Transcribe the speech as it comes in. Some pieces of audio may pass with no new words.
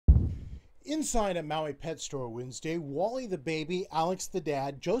Inside a Maui pet store Wednesday, Wally the baby, Alex the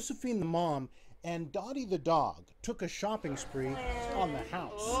dad, Josephine the mom, and Dottie the dog took a shopping spree on the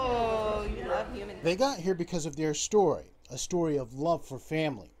house. Oh, you love humans. They got here because of their story, a story of love for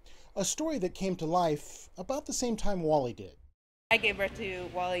family, a story that came to life about the same time Wally did. I gave birth to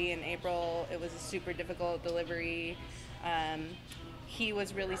Wally in April. It was a super difficult delivery. He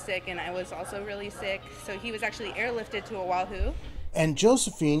was really sick and I was also really sick. So he was actually airlifted to Oahu. And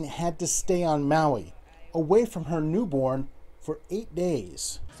Josephine had to stay on Maui, away from her newborn, for 8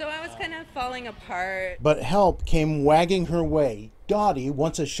 days. So I was kind of falling apart. But help came wagging her way. Dottie,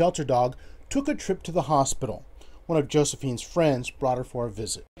 once a shelter dog, took a trip to the hospital. One of Josephine's friends brought her for a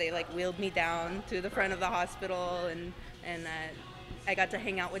visit. They wheeled me down to the front of the hospital and I got to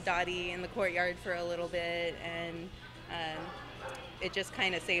hang out with Dottie in the courtyard for a little bit, and it just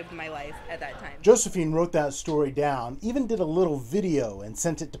kind of saved my life at that time. Josephine wrote that story down, even did a little video and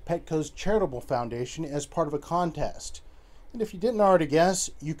sent it to Petco's Charitable Foundation as part of a contest. And if you didn't already guess,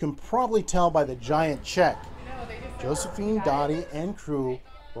 you can probably tell by the giant check. Josephine, Dottie, and crew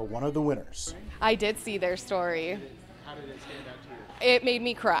were one of the winners. I did see their story. How did it stand out to you? It made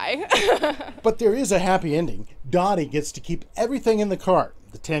me cry. But there is a happy ending. Dottie gets to keep everything in the cart.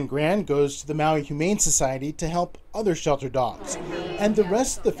 The 10 grand goes to the Maui Humane Society to help other shelter dogs. And the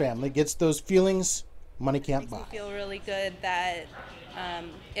rest of the family gets those feelings money can't buy. I feel really good that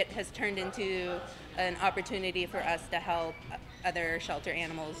it has turned into an opportunity for us to help other shelter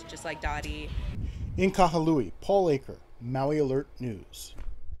animals just like Dottie. In Kahului, Paul Aker, Maui Alert News.